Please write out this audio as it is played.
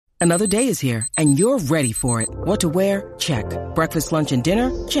Another day is here, and you're ready for it. What to wear? Check. Breakfast, lunch, and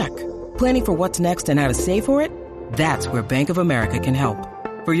dinner? Check. Planning for what's next and how to save for it? That's where Bank of America can help.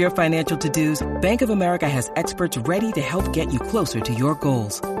 For your financial to-dos, Bank of America has experts ready to help get you closer to your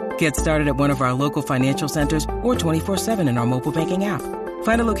goals. Get started at one of our local financial centers or 24/7 in our mobile banking app.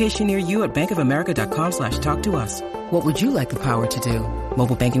 Find a location near you at bankofamerica.com/talktous. What would you like the power to do?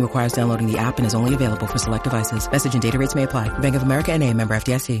 Mobile banking requires downloading the app and is only available for select devices. Message and data rates may apply. Bank of America N.A., member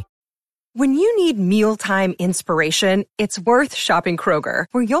FDIC. When you need mealtime inspiration, it's worth shopping Kroger,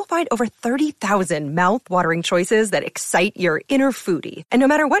 where you'll find over 30,000 mouth-watering choices that excite your inner foodie. And no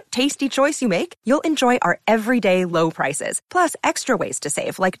matter what tasty choice you make, you'll enjoy our everyday low prices, plus extra ways to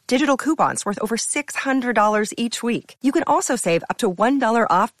save, like digital coupons worth over $600 each week. You can also save up to $1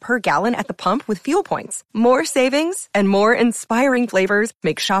 off per gallon at the pump with fuel points. More savings and more inspiring flavors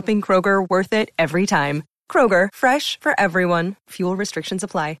make shopping Kroger worth it every time. Kroger, fresh for everyone. Fuel restrictions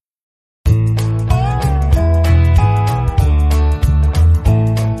apply.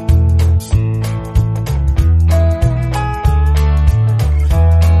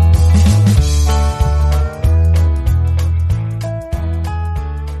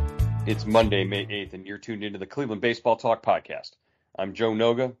 It's Monday, May 8th, and you're tuned into the Cleveland Baseball Talk podcast. I'm Joe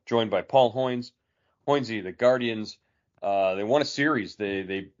Noga, joined by Paul Hoynes. Hoynesy, the Guardians, they won a series.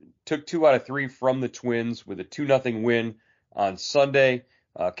 They took 2 out of 3 from the Twins with a 2-0 win on Sunday.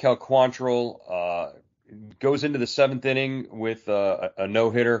 Cal Quantrill goes into the 7th inning with a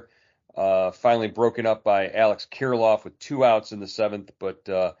no-hitter, finally broken up by Alex Kirilloff with 2 outs in the 7th, but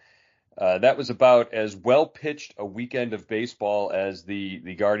that was about as well pitched a weekend of baseball as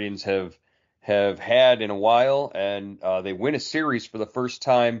the Guardians have had in a while, and they win a series for the first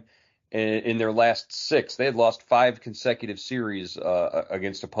time in their last 6. They had lost 5 consecutive series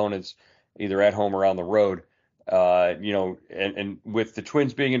against opponents, either at home or on the road. And with the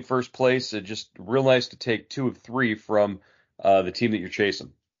Twins being in first place, it's just real nice to take 2 of 3 from the team that you're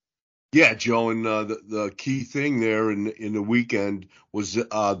chasing. Yeah, Joe, and the key thing there in the weekend was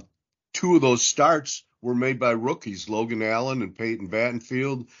 2 of those starts were made by rookies, Logan Allen and Peyton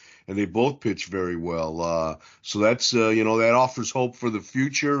Battenfield, and they both pitched very well. So that's, that offers hope for the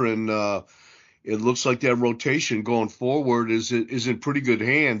future, and it looks like that rotation going forward is in pretty good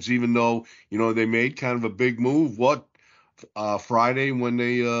hands, even though, they made kind of a big move, Friday when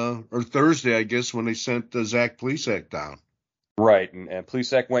they, or Thursday, I guess, when they sent Zach Plesac down. Right, and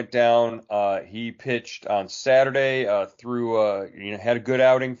Plesac went down. He pitched on Saturday, had a good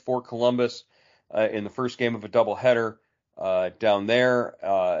outing for Columbus in the first game of a doubleheader down there.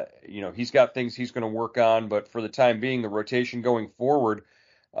 He's got things he's going to work on, but for the time being, the rotation going forward,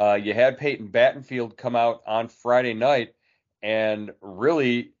 you had Peyton Battenfield come out on Friday night and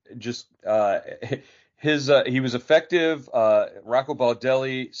really just he was effective. Rocco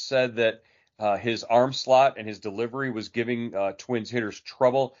Baldelli said that his arm slot and his delivery was giving Twins hitters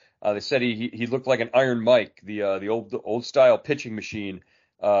trouble. They said he looked like an Iron Mike, the old style pitching machine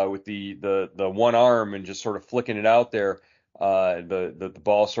with the one arm and just sort of flicking it out there. The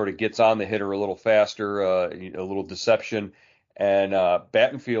ball sort of gets on the hitter a little faster, a little deception. And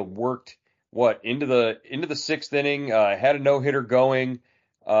Battenfield worked into the 6th inning, had a no hitter going.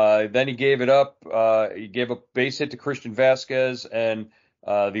 Then he gave it up. He gave a base hit to Christian Vasquez, and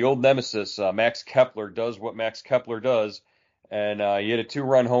the old nemesis, Max Kepler, does what Max Kepler does, and he hit a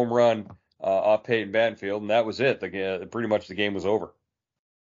 2-run home run off Peyton Battenfield, and that was it. Pretty much the game was over.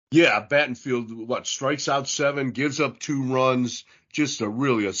 Yeah, Battenfield, strikes out 7, gives up 2 runs, just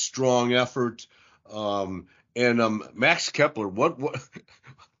a strong effort. And Max Kepler,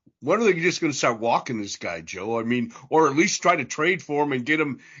 when are they just going to start walking this guy, Joe? I mean, or at least try to trade for him and get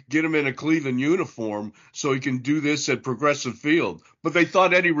him in a Cleveland uniform so he can do this at Progressive Field. But they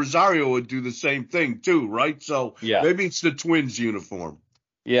thought Eddie Rosario would do the same thing too, right? So yeah, maybe it's the Twins uniform.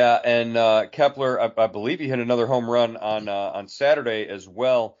 Yeah, and Kepler, I believe he hit another home run on Saturday as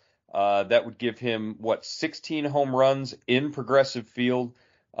well. That would give him 16 home runs in Progressive Field,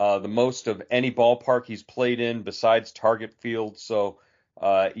 the most of any ballpark he's played in besides Target Field. So.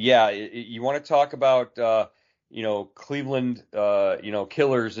 You want to talk about, Cleveland,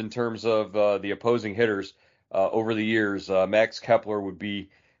 killers in terms of the opposing hitters over the years. Max Kepler would be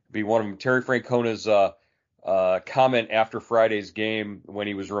one of them. Terry Francona's comment after Friday's game when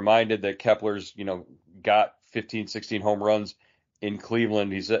he was reminded that Kepler's, got 15, 16 home runs in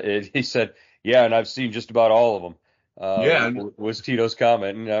Cleveland. He said, yeah, and I've seen just about all of them. Was Tito's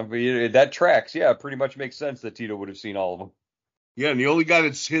comment. And that tracks. Yeah, it pretty much makes sense that Tito would have seen all of them. Yeah, and the only guy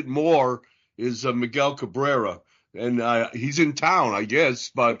that's hit more is Miguel Cabrera. And he's in town, I guess,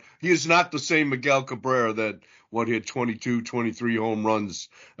 but he is not the same Miguel Cabrera that hit 22, 23 home runs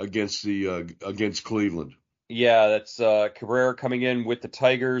against Cleveland. Yeah, that's Cabrera coming in with the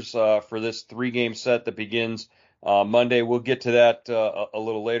Tigers for this 3-game set that begins Monday. We'll get to that a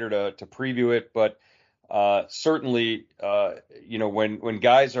little later to preview it, but certainly, when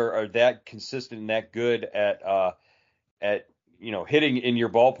guys are that consistent and that good at hitting in your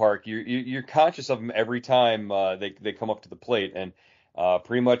ballpark, you're conscious of them every time they come up to the plate, and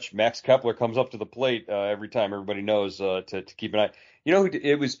pretty much Max Kepler comes up to the plate every time. Everybody knows to keep an eye.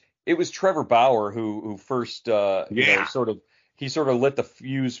 It was Trevor Bauer who first sort of lit the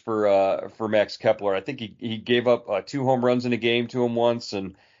fuse for Max Kepler. I think he gave up 2 home runs in a game to him once,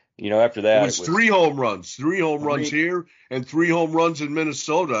 and after that it was 3 home runs, 3 home runs here and 3 home runs in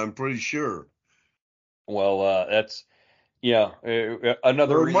Minnesota. I'm pretty sure. Well, that's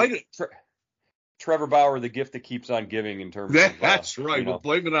another Trevor Bauer, the gift that keeps on giving in terms of that's right. We'll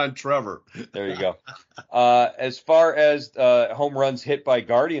blame it on Trevor. There you go. As far as home runs hit by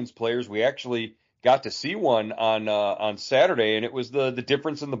Guardians players, we actually got to see one on Saturday, and it was the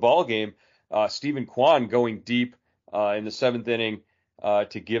difference in the ball game. Stephen Kwan going deep in the 7th inning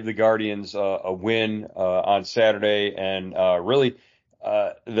to give the Guardians a win on Saturday, and really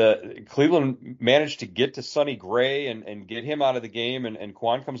the Cleveland managed to get to Sonny Gray and get him out of the game, and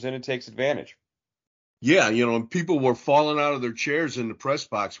Kwan comes in and takes advantage. Yeah, and people were falling out of their chairs in the press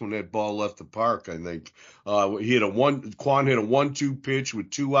box when that ball left the park. I think Kwan hit a 1-2 pitch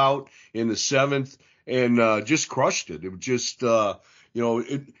with 2 out in the 7th and just crushed it. It was just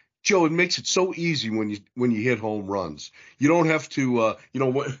Joe, it makes it so easy when you hit home runs. You don't have to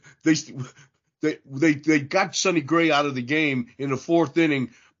they got Sonny Gray out of the game in the 4th inning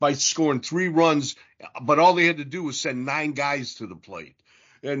by scoring 3 runs, but all they had to do was send 9 guys to the plate.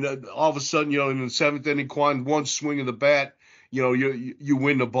 And all of a sudden, in the 7th inning, Kwan, one swing of the bat, you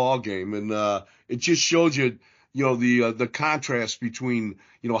win the ball game. And it just shows you, the contrast between,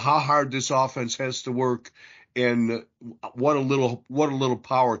 how hard this offense has to work and what a little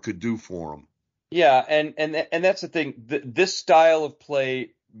power could do for them. Yeah, and that's the thing. This style of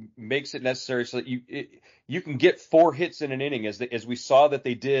play makes it necessary so that you can get 4 hits in an inning, as we saw that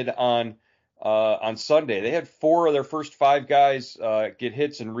they did on Sunday. They had 4 of their first 5 guys get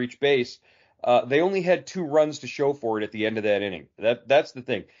hits and reach base. They only had 2 runs to show for it at the end of that inning. That's the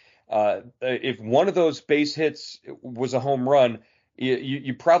thing. If one of those base hits was a home run,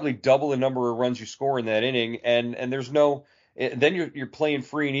 you probably double the number of runs you score in that inning, and there's no. Then you're playing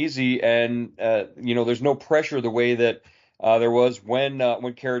free and easy, and there's no pressure the way that there was when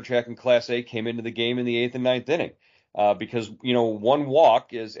Karinchak and Class A came into the game in the 8th and 9th inning. Because one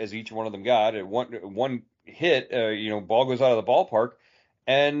walk as each one of them got, one hit, ball goes out of the ballpark,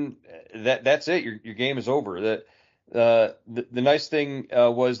 and that's it. Your game is over. The nice thing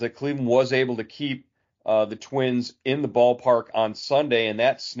was that Cleveland was able to keep the Twins in the ballpark on Sunday, and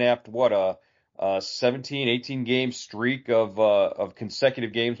that snapped a 17, 18 game streak of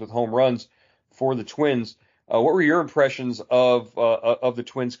consecutive games with home runs for the Twins. What were your impressions of the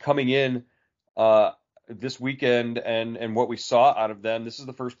Twins coming in this weekend and what we saw out of them? This is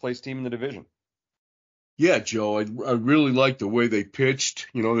the first place team in the division. Yeah, Joe, I really like the way they pitched.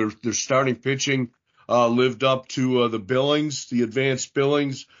 Their starting pitching lived up to the billings, the advanced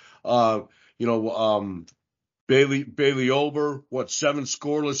billings. Bailey Ober, 7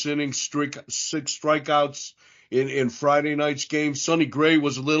 scoreless innings, 6 strikeouts in Friday night's game. Sonny Gray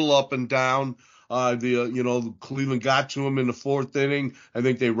was a little up and down. Cleveland got to him in the 4th inning. I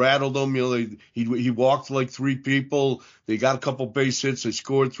think they rattled him. He walked like 3 people. They got a couple base hits. They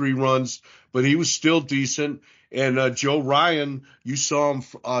scored 3 runs, but he was still decent. And Joe Ryan, you saw him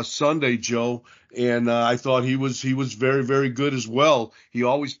Sunday, Joe, and I thought he was very, very good as well. He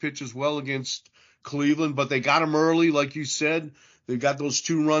always pitches well against Cleveland, but they got him early, like you said. They got those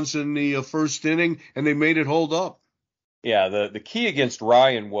 2 runs in the 1st inning, and they made it hold up. Yeah, the key against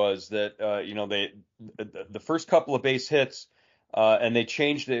Ryan was that the first couple of base hits and they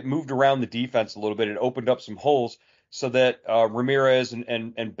changed it, moved around the defense a little bit. It opened up some holes so that Ramirez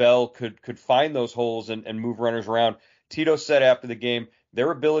and Bell could find those holes and move runners around. Tito said after the game, their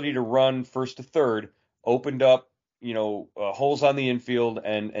ability to run first to third opened up holes on the infield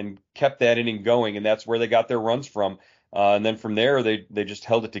and kept that inning going, and that's where they got their runs from. And then from there they just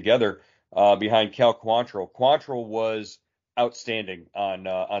held it together. Behind Cal Quantrill. Quantrill was outstanding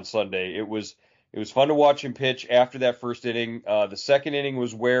on Sunday. It was fun to watch him pitch after that first inning. The second inning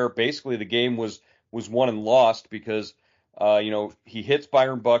was where basically the game was won and lost because he hits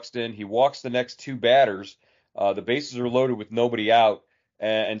Byron Buxton, he walks the next 2 batters, the bases are loaded with nobody out,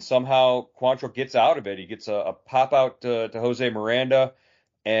 and somehow Quantrill gets out of it. He gets a pop out to Jose Miranda,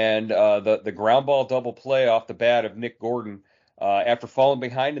 and the ground ball double play off the bat of Nick Gordon. After falling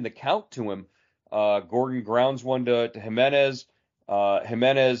behind in the count to him, Gordon grounds one to Jimenez.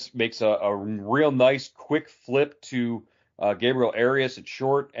 Jimenez makes a real nice quick flip to Gabriel Arias at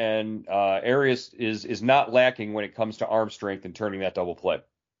short, and Arias is not lacking when it comes to arm strength and turning that double play.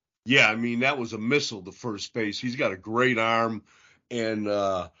 Yeah, I mean, that was a missile to first base. He's got a great arm, and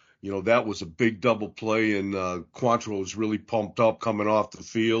that was a big double play, and Quantrill was really pumped up coming off the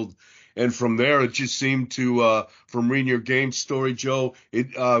field. And from there, it just seemed to, from reading your game story, Joe,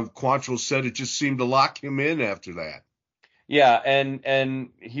 Quantrill said it just seemed to lock him in after that. Yeah, and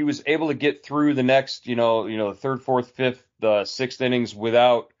he was able to get through the next, the third, fourth, fifth, the sixth innings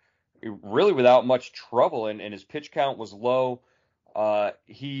without much trouble, and his pitch count was low.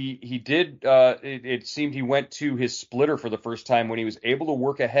 He did. It seemed he went to his splitter for the first time when he was able to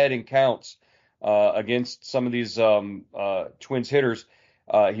work ahead in counts against some of these Twins hitters.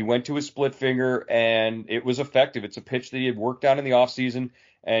 He went to his split finger, and it was effective. It's a pitch that he had worked on in the offseason,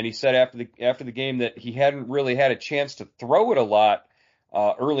 and he said after the game that he hadn't really had a chance to throw it a lot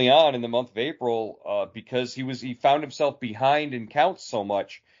early on in the month of April because he found himself behind in counts so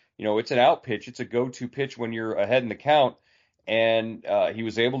much. It's an out pitch. It's a go-to pitch when you're ahead in the count. And he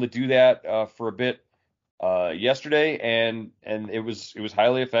was able to do that for a bit yesterday, and it was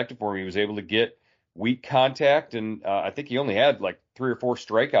highly effective for him. He was able to get weak contact, and I think he only had like 3 or 4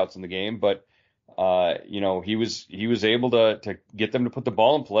 strikeouts in the game, but he was able to get them to put the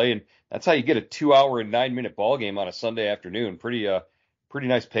ball in play, and that's how you get a 2-hour and 9-minute ball game on a Sunday afternoon. Pretty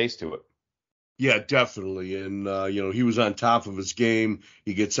nice pace to it. Yeah, definitely, and he was on top of his game.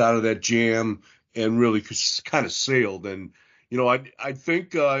 He gets out of that jam and really kind of sailed. And I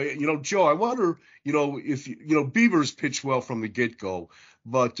think, Joe, I wonder, if, Bieber's pitched well from the get-go,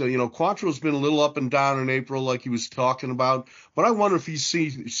 but, Quantrill's been a little up and down in April, like he was talking about. But I wonder if he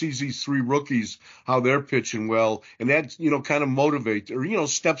sees these 3 rookies, how they're pitching well, and that, kind of motivates or,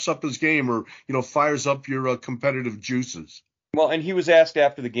 steps up his game or, fires up your competitive juices. Well, and he was asked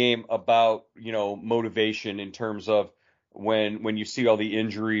after the game about, motivation in terms of, when you see all the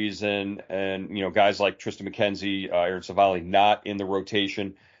injuries and guys like Tristan McKenzie, Aaron Savali not in the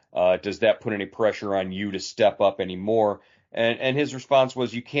rotation, does that put any pressure on you to step up anymore? And his response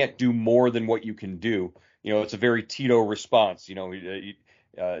was, you can't do more than what you can do. It's a very Tito response. He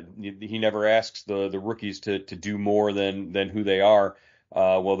never asks the rookies to do more than who they are.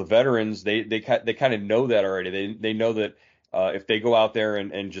 Well, the veterans they kind of know that already. They know that if they go out there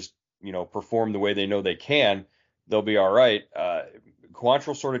and just perform the way they know they can, they'll be all right.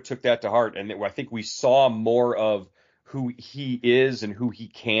 Quantrill sort of took that to heart, and I think we saw more of who he is and who he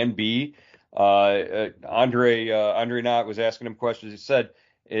can be. Andre Knott was asking him questions. He said,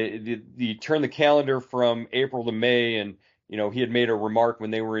 you turn the calendar from April to May, and he had made a remark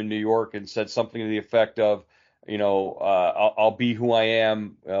when they were in New York and said something to the effect of, I'll be who I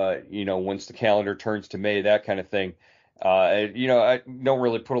am, once the calendar turns to May, that kind of thing. I don't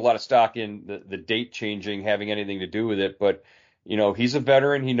really put a lot of stock in the date changing having anything to do with it, but he's a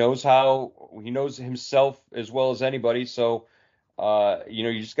veteran. He knows himself as well as anybody. So,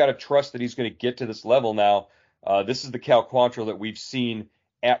 you just got to trust that he's going to get to this level now. This is the Cal Quantrill that we've seen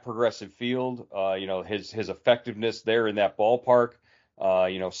at Progressive Field. His effectiveness there in that ballpark.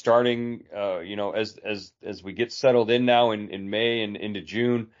 Starting, as we get settled in now in May and into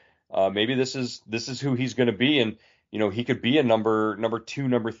June, maybe this is who he's going to be, and he could be a number 2,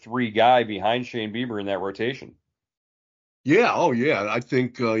 number 3 guy behind Shane Bieber in that rotation. Yeah. Oh, yeah. I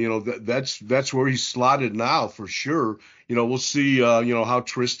think, that's where he's slotted now for sure. We'll see, how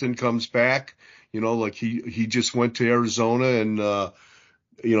Tristan comes back. Like he just went to Arizona, and,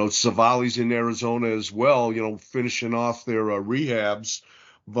 Savali's in Arizona as well, finishing off their rehabs.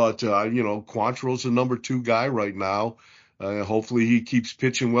 But, Quantrill's a number 2 guy right now. Hopefully he keeps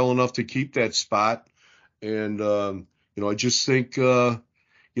pitching well enough to keep that spot. And, I just think, I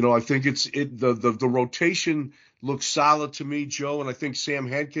think the rotation looks solid to me, Joe. And I think Sam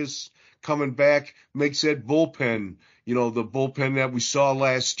Hentges coming back makes that bullpen, the bullpen that we saw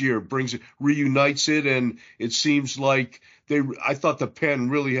last year, reunites it. And it seems like I thought the pen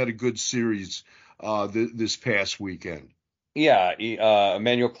really had a good series, this past weekend. Yeah.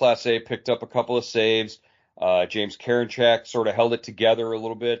 Emmanuel Clase picked up a couple of saves. James Karinchak sort of held it together a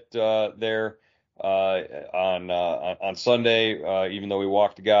little bit, there. On Sunday, even though we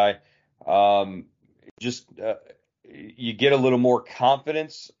walked a guy, you get a little more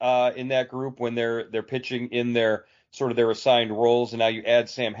confidence in that group when they're pitching in their assigned roles, and now you add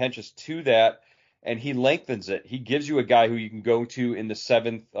Sam Hentges to that, and he lengthens it. He gives you a guy who you can go to in the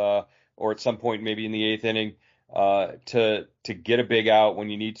 7th or at some point maybe in the 8th inning to get a big out when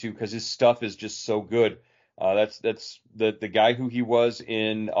you need to, because his stuff is just so good. That's the guy who he was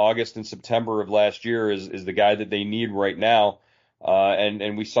in August and September of last year is the guy that they need right now.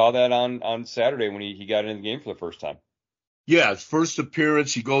 And we saw that on Saturday when he got in the game for the first time. Yeah, his first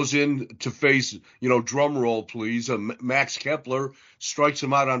appearance, he goes in to face, drum roll, please. Max Kepler strikes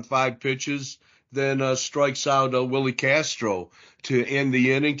him out on 5 pitches, then strikes out Willie Castro to end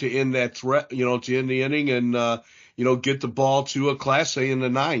the inning, to end that threat, to end the inning and, get the ball to a Class A in the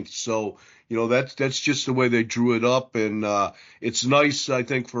 9th. So, that's just the way they drew it up. And it's nice, I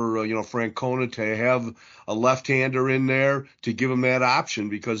think, for, Francona to have a left-hander in there to give him that option,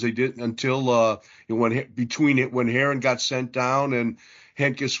 because they didn't until when Heron got sent down and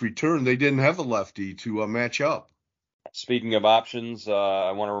Hentges returned, they didn't have a lefty to match up. Speaking of options,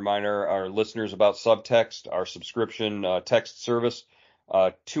 I want to remind our listeners about Subtext, our subscription text service.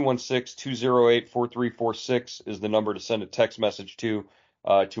 216-208-4346 is the number to send a text message to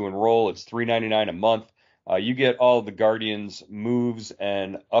enroll. It's $3.99 a month. You get all of the Guardians moves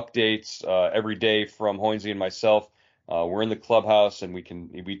and updates every day from Hoynesy and myself. We're in the clubhouse, and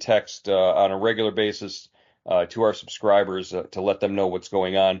we text on a regular basis to our subscribers to let them know what's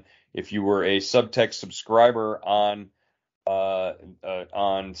going on. If you were a Subtext subscriber on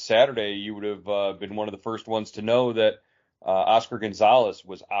Saturday, you would have been one of the first ones to know that Oscar Gonzalez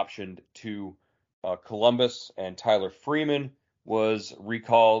was optioned to Columbus, and Tyler Freeman was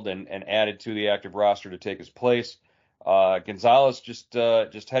recalled and added to the active roster to take his place. Gonzalez just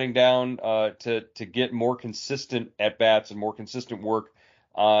heading down to get more consistent at bats and more consistent work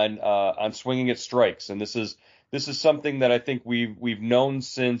on swinging at strikes. And this is something that I think we've known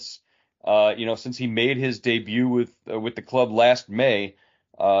since he made his debut with the club last May.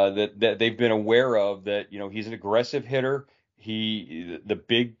 That they've been aware of, that he's an aggressive hitter. The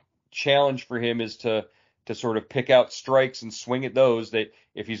big challenge for him is to sort of pick out strikes and swing at those. That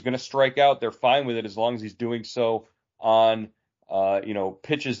if he's going to strike out, they're fine with it as long as he's doing so on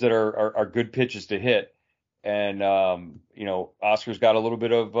pitches that are good pitches to hit. And Oscar's got a little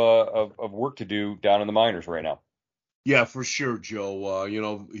bit of work to do down in the minors right now. Yeah, for sure, Joe. It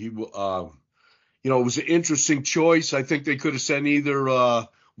was an interesting choice. I think they could have sent either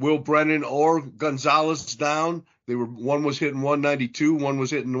Will Brennan or Gonzalez down. One was hitting 192, one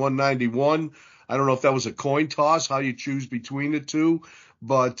was hitting 191. I don't know if that was a coin toss, how you choose between the two.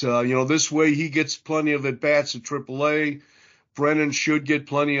 But, this way he gets plenty of at-bats at AAA. Brennan should get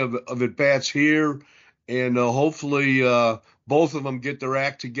plenty of at-bats here. And hopefully both of them get their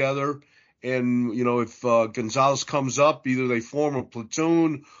act together. And, if Gonzalez comes up, either they form a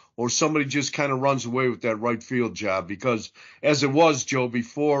platoon or somebody just kind of runs away with that right field job. Because as it was, Joe,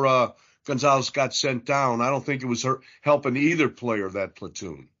 before Gonzalez got sent down, I don't think it was helping either player, that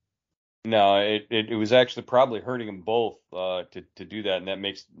platoon. No, it was actually probably hurting them both to do that, and that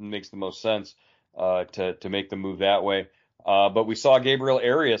makes the most sense to make the move that way. But we saw Gabriel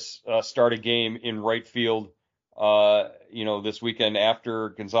Arias start a game in right field, this weekend after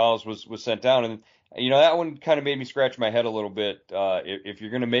Gonzalez was sent down, and that one kind of made me scratch my head a little bit. If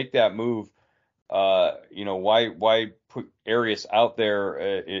you're going to make that move, why put Arias out there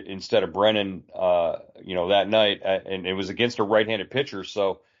instead of Brennan, that night? And it was against a right-handed pitcher,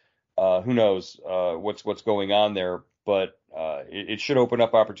 so. Who knows what's going on there, but it should open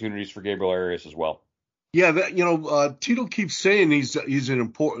up opportunities for Gabriel Arias as well. Yeah, Tito keeps saying he's an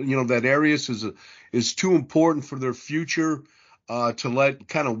important, that Arias is too important for their future to let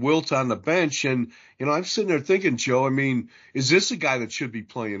kind of wilt on the bench. And I'm sitting there thinking, Joe, is this a guy that should be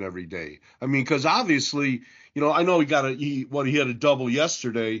playing every day? Because obviously, I know he had a double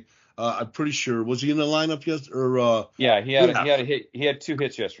yesterday. I'm pretty sure. Was he in the lineup yesterday? Yeah, he had a hit. He had 2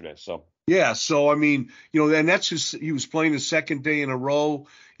 hits yesterday. So yeah, so and that's he was playing the second day in a row.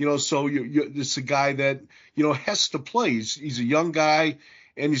 So it's a guy that has to play. He's a young guy,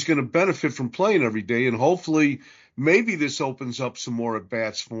 and he's going to benefit from playing every day. And hopefully, maybe this opens up some more at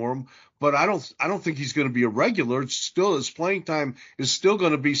bats for him. But I don't think he's going to be a regular. It's still, his playing time is still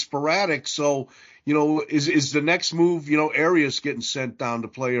going to be sporadic. So. Is the next move, Arias getting sent down to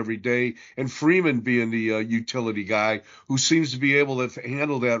play every day and Freeman being the utility guy who seems to be able to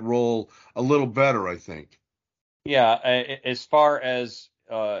handle that role a little better, I think. Yeah, as far as,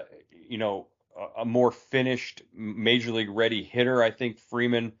 a more finished major league ready hitter, I think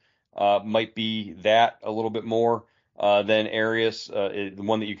Freeman might be that a little bit more than Arias, the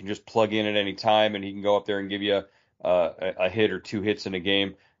one that you can just plug in at any time and he can go up there and give you a hit or 2 hits in a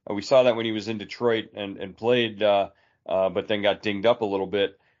game. We saw that when he was in Detroit and played, but then got dinged up a little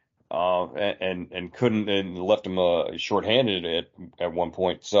bit and couldn't, and left him shorthanded at one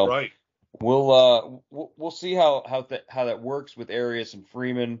point. So right. We'll see how that works with Arias and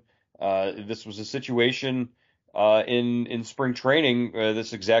Freeman. This was a situation in spring training,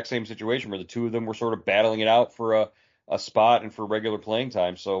 this exact same situation where the two of them were sort of battling it out for a spot and for regular playing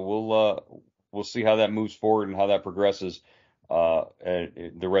time. So we'll see how that moves forward and how that progresses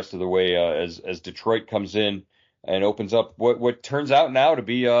and the rest of the way as Detroit comes in and opens up what turns out now to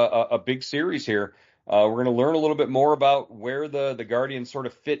be a big series here. We're going to learn a little bit more about where the Guardians sort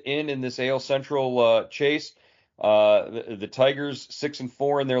of fit in this AL Central chase. The Tigers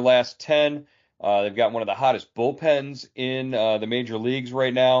 6-4 in their last 10. They've got one of the hottest bullpens in the major leagues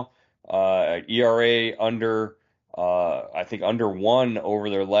right now. ERA under I think under 1 over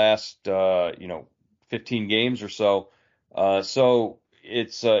their last 15 games or so. So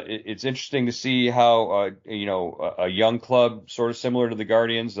it's interesting to see how a young club sort of similar to the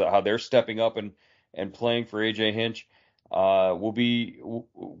Guardians, how they're stepping up and playing for AJ Hinch. Will be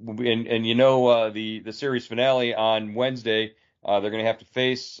the series finale on Wednesday. They're going to have to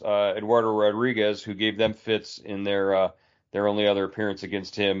face Eduardo Rodriguez, who gave them fits in their only other appearance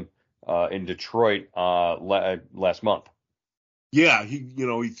against him in Detroit last month. Yeah, he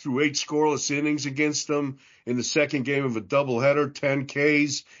threw 8 scoreless innings against them in the second game of a doubleheader, 10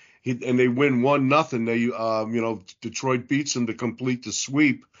 Ks, and they win 1-0. They Detroit beats them to complete the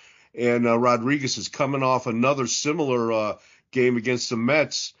sweep. And Rodriguez is coming off another similar game against the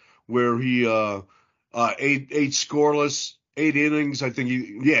Mets where he 8 scoreless, 8 innings. I think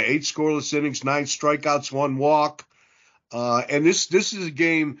 8 scoreless innings, 9 strikeouts, 1 walk. And this is a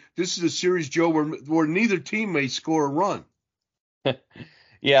game. This is a series, Joe, where neither team may score a run.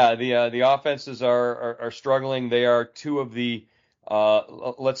 Yeah, the offenses are struggling. They are two of the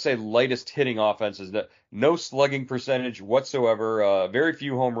let's say lightest hitting offenses. That no slugging percentage whatsoever. Very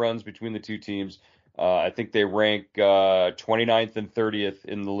few home runs between the two teams. I think they rank 29th and 30th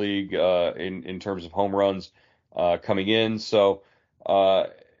in the league in terms of home runs coming in. So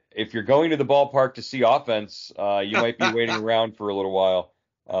if you're going to the ballpark to see offense, you might be waiting around for a little while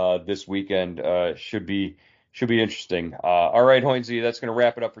this weekend. Should be interesting. All right, Hoynesy, that's going to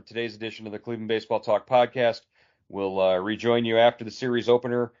wrap it up for today's edition of the Cleveland Baseball Talk podcast. We'll rejoin you after the series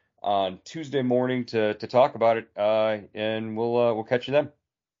opener on Tuesday morning to talk about it, and we'll catch you then.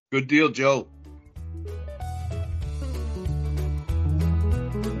 Good deal, Joe.